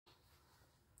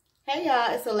Hey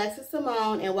y'all, it's Alexis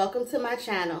Simone and welcome to my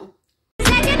channel.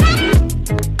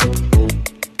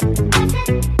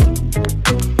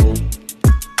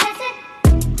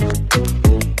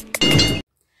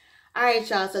 Alright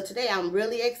y'all, so today I'm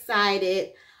really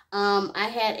excited. I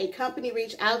had a company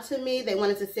reach out to me. They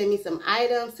wanted to send me some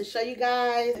items to show you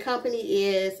guys. The company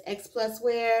is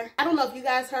Xpluswear. I don't know if you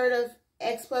guys heard of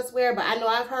Xpluswear, but I know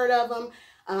I've heard of them.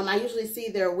 I usually see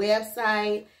their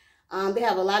website. They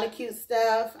have a lot of cute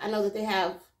stuff. I know that they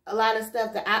have a lot of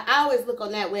stuff that I always look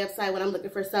on that website when I'm looking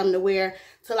for something to wear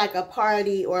to like a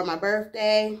party or my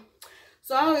birthday.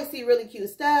 So I always see really cute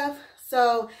stuff.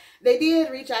 So they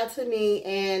did reach out to me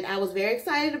and I was very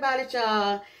excited about it,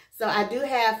 y'all. So I do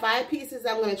have 5 pieces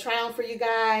I'm going to try on for you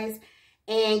guys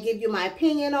and give you my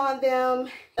opinion on them.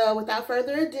 So without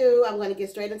further ado, I'm going to get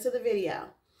straight into the video.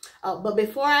 But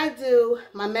before I do,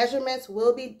 my measurements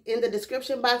will be in the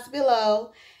description box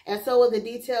below, and so will the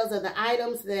details of the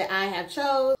items that I have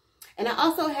chose. And I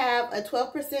also have a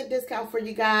 12% discount for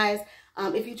you guys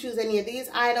if you choose any of these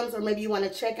items, or maybe you want to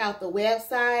check out the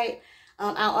website.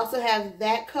 I'll also have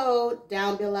that code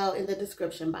down below in the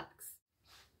description box.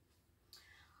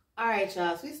 All right,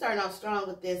 y'all, so we're starting off strong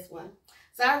with this one.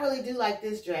 So I really do like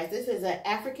this dress. This is an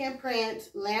African print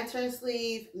lantern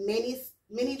sleeve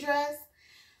mini dress.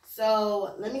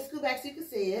 So let me scoot back so you can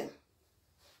see it.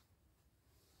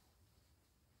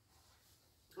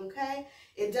 Okay,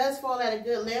 it does fall at a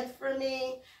good length for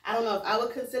me. I don't know if I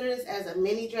would consider this as a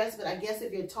mini dress, but I guess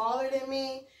if you're taller than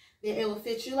me, then it will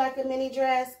fit you like a mini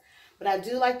dress. But I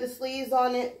do like the sleeves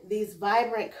on it. These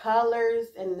vibrant colors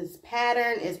and this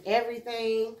pattern is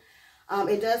everything.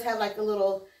 It does have like a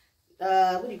little,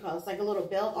 what do you call it? It's like a little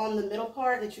belt on the middle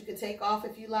part that you could take off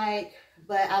if you like.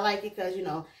 But I like it because, you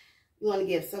know, you want to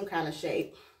give some kind of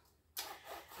shape.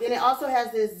 Then it also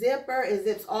has this zipper. It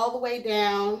zips all the way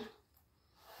down.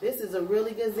 This is a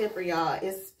really good zipper, y'all.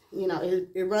 It's, you know,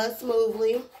 it runs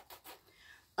smoothly.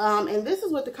 And this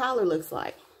is what the collar looks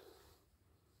like.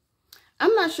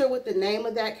 I'm not sure what the name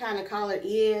of that kind of collar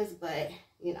is, but,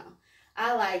 you know,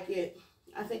 I like it.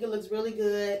 I think it looks really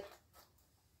good.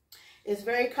 It's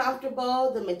very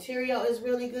comfortable. The material is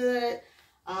really good.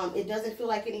 It doesn't feel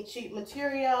like any cheap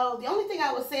material. The only thing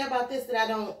I would say about this that I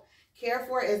don't care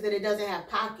for is that it doesn't have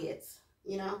pockets,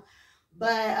 you know.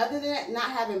 But other than that,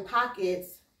 not having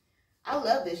pockets, I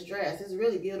love this dress. It's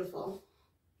really beautiful.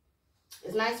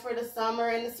 It's nice for the summer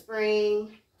and the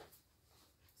spring.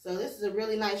 So this is a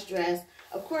really nice dress.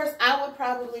 Of course, I would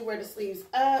probably wear the sleeves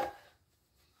up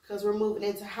because we're moving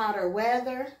into hotter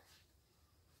weather.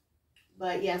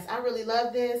 But yes, I really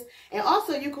love this. And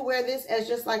also you could wear this as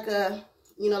just like a,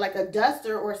 you know, like a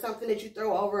duster or something that you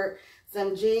throw over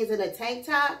some jeans and a tank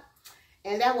top.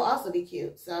 And that will also be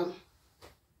cute. So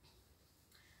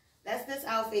that's this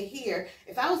outfit here.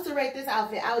 If I was to rate this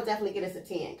outfit, I would definitely get us a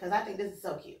 10 because I think this is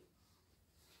so cute.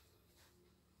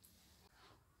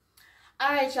 All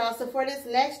right, y'all. So for this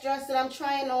next dress that I'm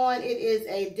trying on, it is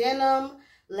a denim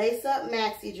lace-up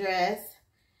maxi dress.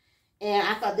 And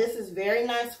I thought this is very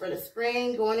nice for the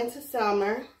spring going into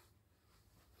summer.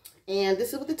 And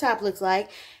this is what the top looks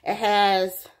like. It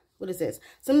has, what is this?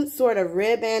 Some sort of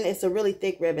ribbon. It's a really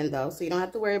thick ribbon though, so you don't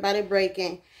have to worry about it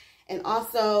breaking. And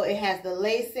also it has the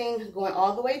lacing going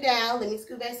all the way down. Let me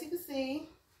scoot back so you can see.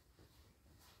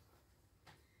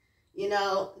 You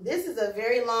know, this is a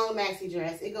very long maxi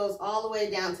dress. It goes all the way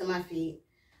down to my feet.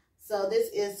 So this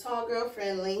is tall girl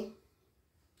friendly.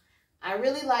 I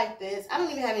really like this. I don't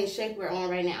even have any shapewear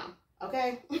on right now,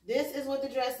 okay? This is what the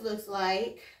dress looks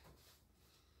like.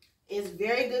 It's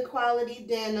very good quality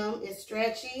denim. It's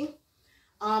stretchy.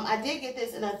 I did get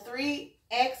this in a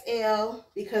 3XL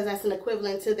because that's an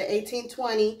equivalent to the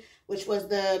 1820, which was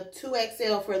the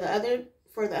 2XL for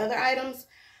the other items.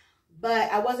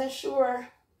 But I wasn't sure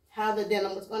how the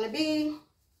denim was going to be.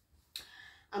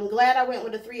 I'm glad I went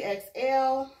with a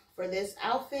 3XL for this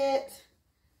outfit.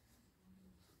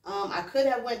 I could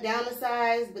have went down a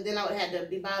size, but then I would have had to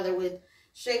be bothered with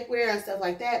shapewear and stuff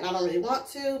like that, and I don't really want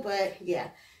to. But yeah,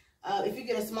 if you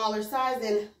get a smaller size,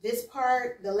 then this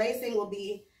part, the lacing will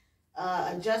be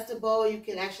adjustable. You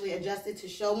can actually adjust it to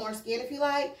show more skin if you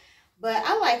like. But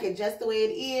I like it just the way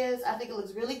it is. I think it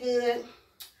looks really good.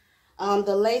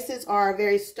 The laces are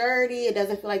very sturdy. It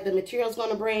doesn't feel like the material is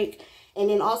going to break. And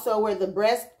then also where the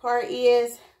breast part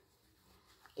is,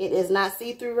 it is not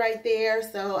see-through right there.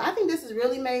 So I think this is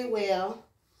really made well.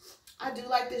 I do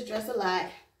like this dress a lot.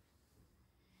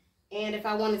 And if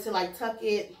I wanted to like tuck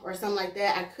it or something like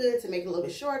that, I could to make it a little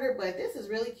bit shorter. But this is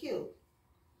really cute.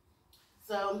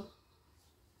 So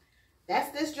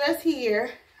that's this dress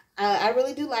here. I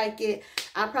really do like it.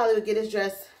 I probably would get this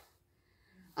dress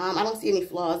I don't see any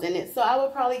flaws in it. So I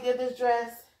would probably give this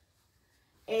dress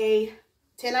a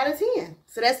 10 out of 10.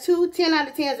 So that's 2 10 out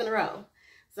of 10s in a row.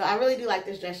 So I really do like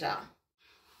this dress, y'all.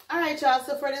 All right, y'all.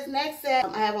 So for this next set,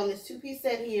 I have on this 2-piece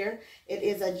set here. It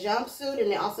is a jumpsuit,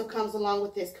 and it also comes along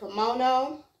with this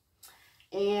kimono.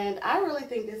 And I really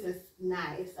think this is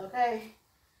nice, okay?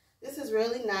 This is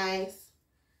really nice.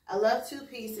 I love 2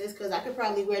 pieces because I could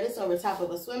probably wear this over top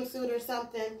of a swimsuit or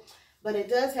something. But it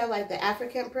does have like the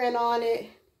African print on it,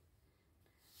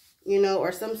 you know,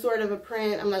 or some sort of a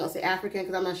print. I'm not going to say African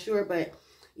because I'm not sure, but,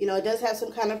 you know, it does have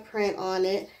some kind of print on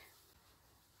it.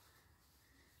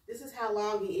 This is how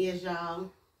long he is,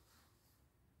 y'all.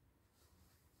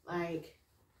 Like,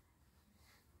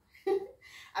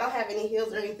 I don't have any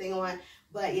heels or anything on.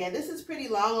 But yeah, this is pretty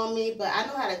long on me, but I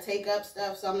know how to take up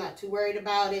stuff, so I'm not too worried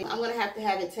about it. I'm going to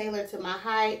have it tailored to my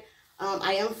height.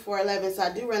 I am 4'11", so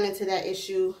I do run into that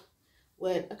issue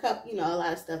with a couple, you know, a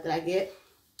lot of stuff that I get.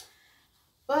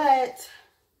 But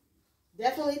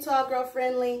definitely tall girl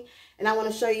friendly. And I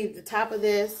want to show you the top of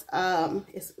this.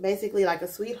 It's basically like a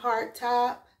sweetheart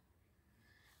top.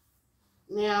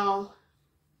 Now,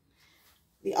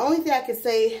 the only thing I could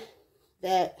say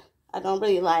that I don't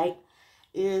really like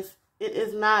is it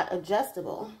is not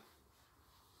adjustable.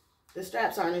 The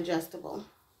straps aren't adjustable.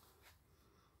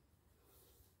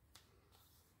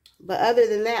 But other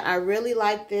than that, I really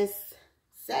like this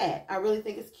set. I really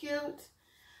think it's cute.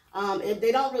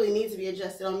 They don't really need to be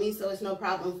adjusted on me, so it's no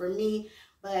problem for me.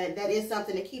 But that is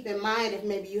something to keep in mind. If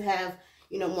maybe you have,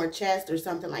 you know, more chest or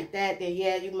something like that, then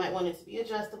yeah, you might want it to be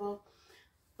adjustable.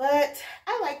 But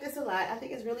I like this a lot. I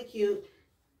think it's really cute.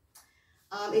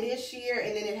 It is sheer,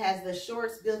 and then it has the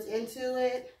shorts built into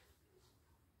it.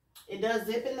 It does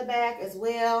zip in the back as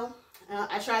well.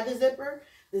 I tried the zipper.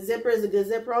 The zipper is a good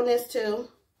zipper on this too.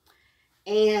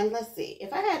 And let's see,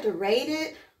 if I had to rate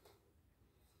it,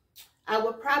 I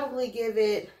would probably give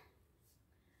it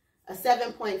a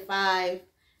 7.5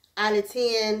 out of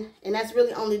 10. And that's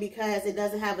really only because it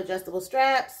doesn't have adjustable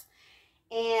straps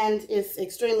and it's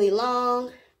extremely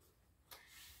long.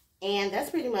 And that's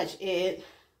pretty much it.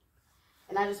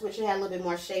 And I just wish it had a little bit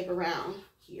more shape around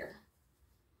here.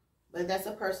 But that's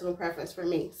a personal preference for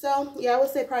me. So, yeah, I would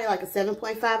say probably like a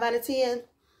 7.5 out of 10.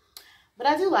 But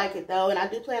I do like it, though, and I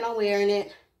do plan on wearing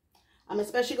it. I'm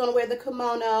especially going to wear the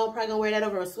kimono. Probably going to wear that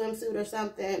over a swimsuit or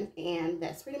something. And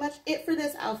that's pretty much it for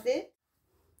this outfit.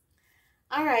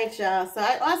 All right, y'all. So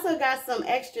I also got some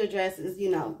extra dresses,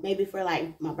 you know, maybe for,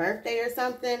 like, my birthday or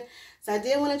something. So I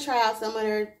did want to try out some of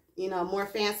their, you know, more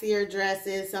fancier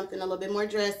dresses, something a little bit more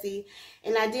dressy.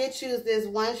 And I did choose this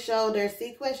one-shoulder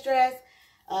sequin dress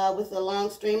with a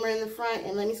long streamer in the front.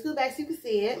 And let me scoot back so you can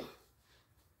see it.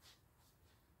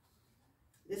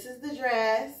 This is the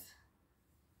dress.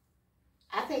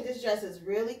 I think this dress is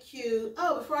really cute.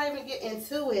 Oh, before I even get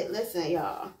into it, listen,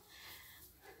 y'all.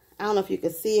 I don't know if you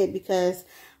can see it because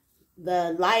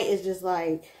the light is just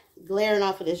like glaring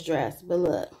off of this dress. But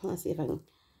look, let's see if I can.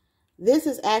 This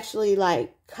is actually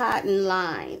like cotton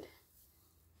lined.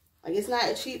 Like, it's not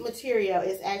a cheap material.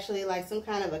 It's actually like some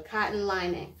kind of a cotton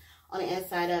lining on the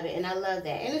inside of it. And I love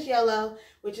that. And it's yellow,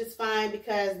 which is fine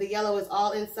because the yellow is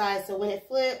all inside. So when it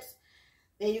flips,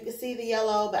 then you can see the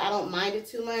yellow, but I don't mind it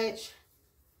too much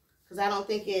because I don't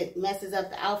think it messes up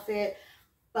the outfit.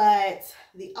 But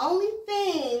the only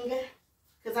thing,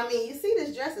 because I mean, you see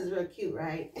this dress is real cute,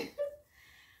 right?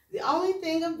 The only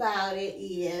thing about it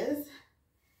is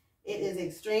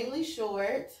extremely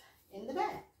short in the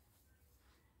back.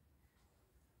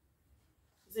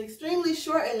 It's extremely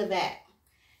short in the back.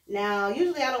 Now,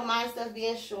 usually I don't mind stuff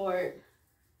being short,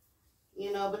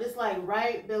 you know, but it's like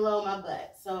right below my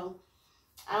butt. So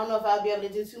I don't know if I'll be able to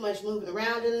do too much moving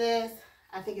around in this.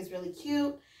 I think it's really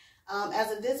cute.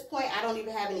 As of this point, I don't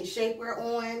even have any shapewear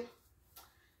on.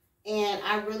 And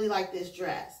I really like this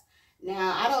dress.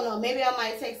 Now, I don't know. Maybe I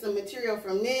might take some material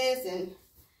from this and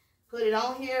put it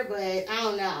on here, but I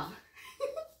don't know.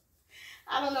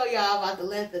 I don't know, y'all, about the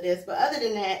length of this. But other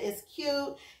than that, it's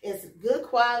cute. It's good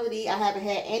quality. I haven't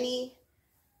had any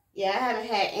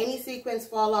sequins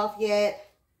fall off yet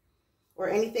or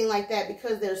anything like that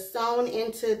because they're sewn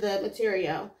into the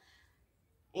material.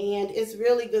 And it's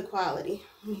really good quality.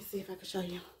 Let me see if I can show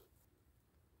you.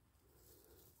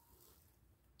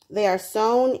 They are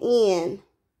sewn in.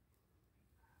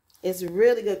 It's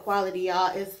really good quality,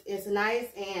 y'all. It's nice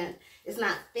and it's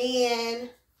not thin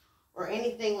or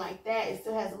anything like that. It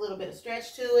still has a little bit of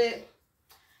stretch to it.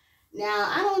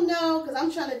 Now, I don't know, because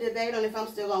I'm trying to debate on if I'm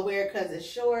still going to wear it because it's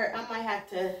short. I might have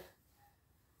to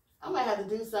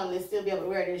do something and still be able to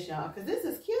wear this, y'all, because this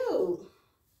is cute.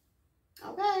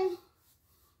 Okay.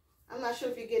 I'm not sure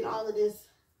if you're getting all of this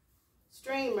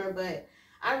streamer, but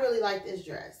I really like this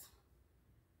dress.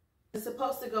 It's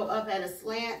supposed to go up at a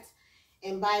slant,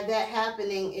 and by that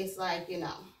happening, it's like, you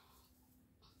know,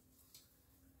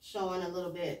 showing a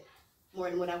little bit more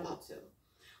than what I want to.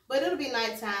 But it'll be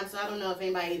nighttime, so I don't know if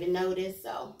anybody even noticed,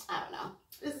 so I don't know.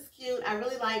 This is cute. I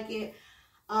really like it.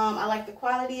 I like the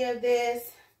quality of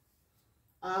this.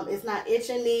 It's not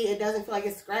itching me. It doesn't feel like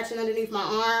it's scratching underneath my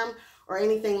arm or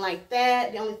anything like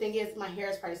that. The only thing is my hair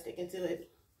is probably sticking to it.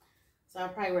 So I'll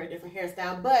probably wear a different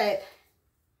hairstyle. But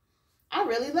I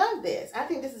really love this. I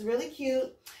think this is really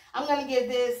cute. I'm going to give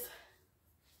this...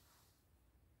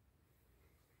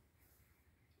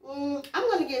 I'm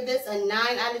going to give this a 9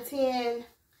 out of 10.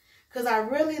 Because I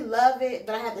really love it.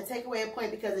 But I have to take away a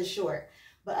point because it's short.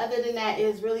 But other than that,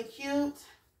 it's really cute.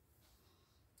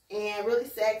 And really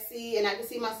sexy, and I can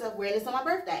see myself wearing this on my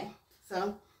birthday.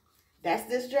 So that's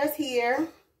this dress here.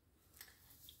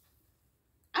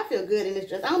 I feel good in this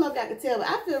dress. I don't know if y'all can tell, but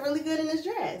I feel really good in this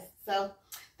dress. So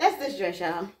that's this dress,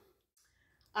 y'all.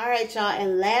 All right, y'all,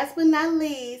 and last but not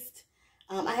least,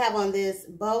 I have on this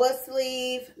boa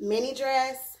sleeve mini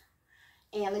dress.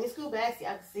 And let me scoot back so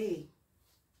y'all can see.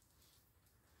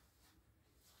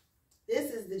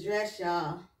 This is the dress,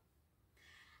 y'all.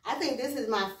 I think this is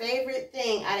my favorite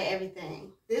thing out of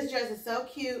everything. This dress is so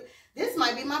cute. This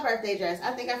might be my birthday dress.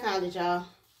 I think I found it, y'all.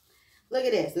 Look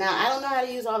at this. Now, I don't know how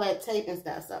to use all that tape and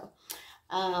stuff, so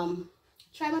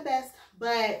try my best.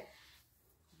 But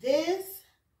this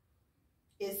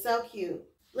is so cute.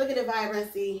 Look at the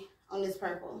vibrancy on this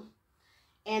purple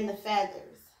and the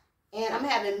feathers. And I'm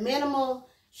having minimal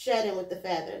shedding with the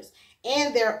feathers.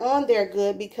 And they're on there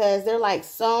good because they're like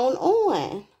sewn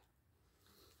on.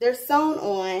 They're sewn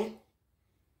on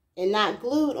and not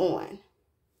glued on.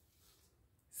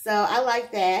 So I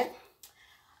like that.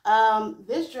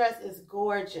 This dress is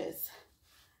gorgeous.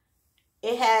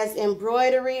 It has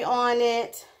embroidery on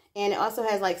it. And it also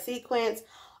has like sequins.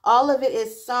 All of it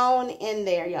is sewn in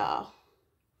there, y'all.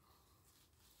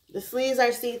 The sleeves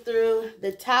are see-through.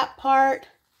 The top part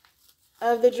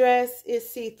of the dress is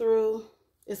see-through.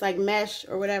 It's like mesh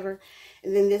or whatever.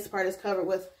 And then this part is covered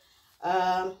with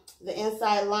the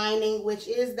inside lining, which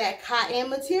is that cotton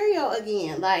material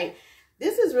again. Like,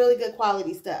 this is really good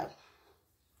quality stuff.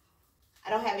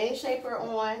 I don't have any shaper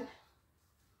on.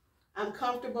 I'm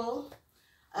comfortable.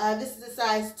 This is a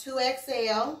size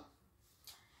 2XL.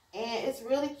 And it's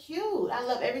really cute. I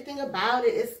love everything about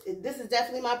it. This is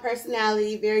definitely my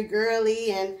personality. Very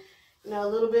girly and, you know, a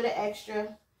little bit of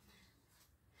extra.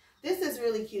 This is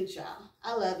really cute, y'all.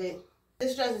 I love it.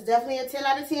 This dress is definitely a 10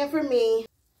 out of 10 for me.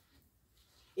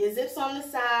 It zips on the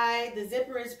side. The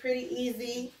zipper is pretty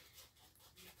easy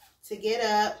to get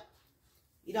up.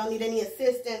 You don't need any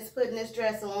assistance putting this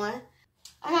dress on.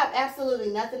 I have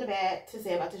absolutely nothing bad to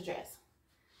say about this dress.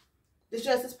 This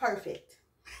dress is perfect.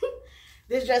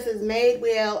 This dress is made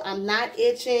well. I'm not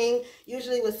itching.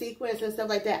 Usually with sequins and stuff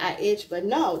like that, I itch. But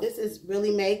no, this is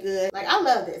really made good. Like, I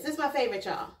love this. This is my favorite,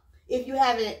 y'all. If you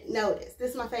haven't noticed,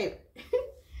 this is my favorite.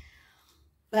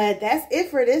 But that's it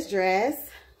for this dress.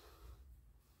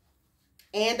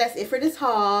 And that's it for this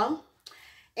haul.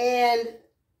 And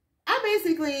I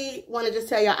basically want to just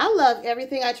tell y'all, I love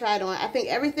everything I tried on. I think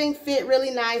everything fit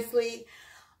really nicely.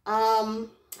 I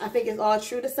think it's all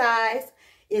true to size.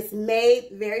 It's made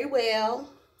very well.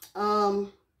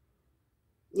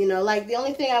 You know, like the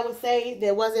only thing I would say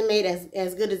that wasn't made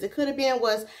as good as it could have been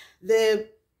was the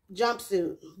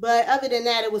jumpsuit. But other than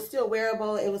that, it was still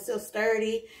wearable. It was still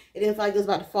sturdy. It didn't feel like it was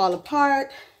about to fall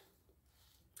apart.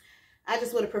 I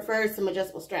just would have preferred some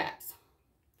adjustable straps.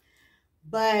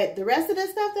 But the rest of the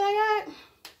stuff that I got,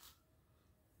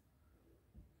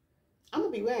 I'm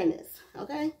going to be wearing this,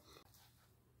 okay?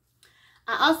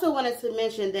 I also wanted to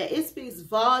mention that it speaks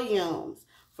volumes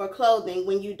for clothing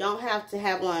when you don't have to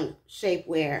have on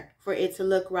shapewear for it to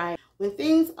look right. When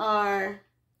things are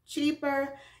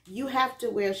cheaper, you have to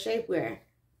wear shapewear.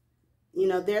 You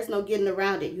know, there's no getting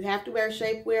around it. You have to wear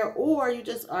shapewear, or you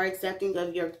just are accepting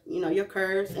of your, you know, your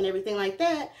curves and everything like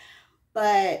that.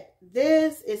 But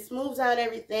this, it smooths out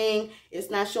everything. It's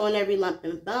not showing every lump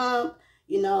and bump.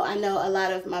 You know, I know a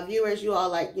lot of my viewers, you all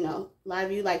like, you know, a lot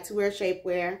of you like to wear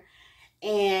shapewear.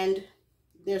 And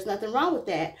there's nothing wrong with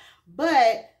that.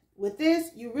 But with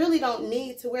this, you really don't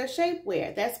need to wear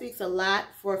shapewear. That speaks a lot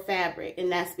for fabric.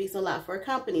 And that speaks a lot for a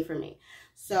company for me.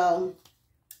 So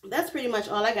that's pretty much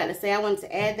all I got to say. I wanted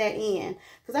to add that in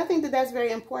because I think that that's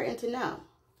very important to know.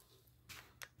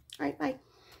 All right, bye.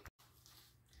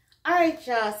 All right,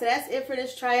 y'all. So that's it for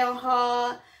this try-on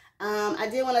haul. I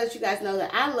did want to let you guys know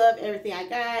that I love everything I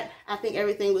got. I think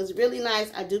everything was really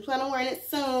nice. I do plan on wearing it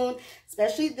soon,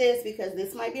 especially this because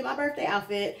this might be my birthday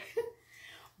outfit.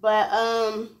 But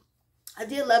I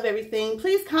did love everything.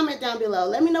 Please comment down below.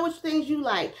 Let me know which things you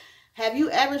like. Have you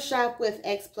ever shopped with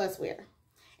Xpluswear?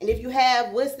 And if you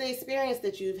have, what's the experience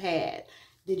that you've had?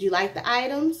 Did you like the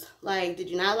items? Like, did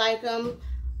you not like them?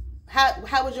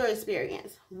 How was your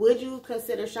experience? Would you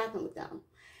consider shopping with them?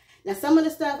 Now, some of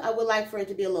the stuff I would like for it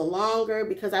to be a little longer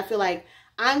because I feel like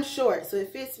I'm short, so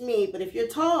it fits me. But if you're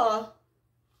tall,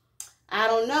 I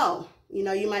don't know. You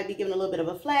know, you might be giving a little bit of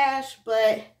a flash.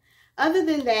 But other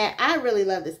than that, I really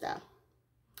love this stuff.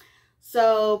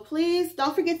 So please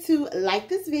don't forget to like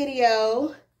this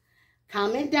video.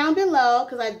 Comment down below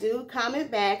because I do comment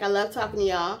back. I love talking to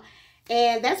y'all.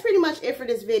 And that's pretty much it for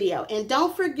this video. And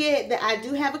don't forget that I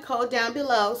do have a code down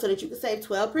below so that you can save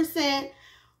 12%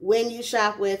 when you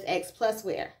shop with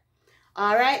Xpluswear.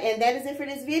 All right, and that is it for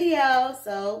this video.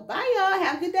 So bye, y'all.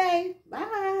 Have a good day.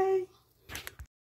 Bye.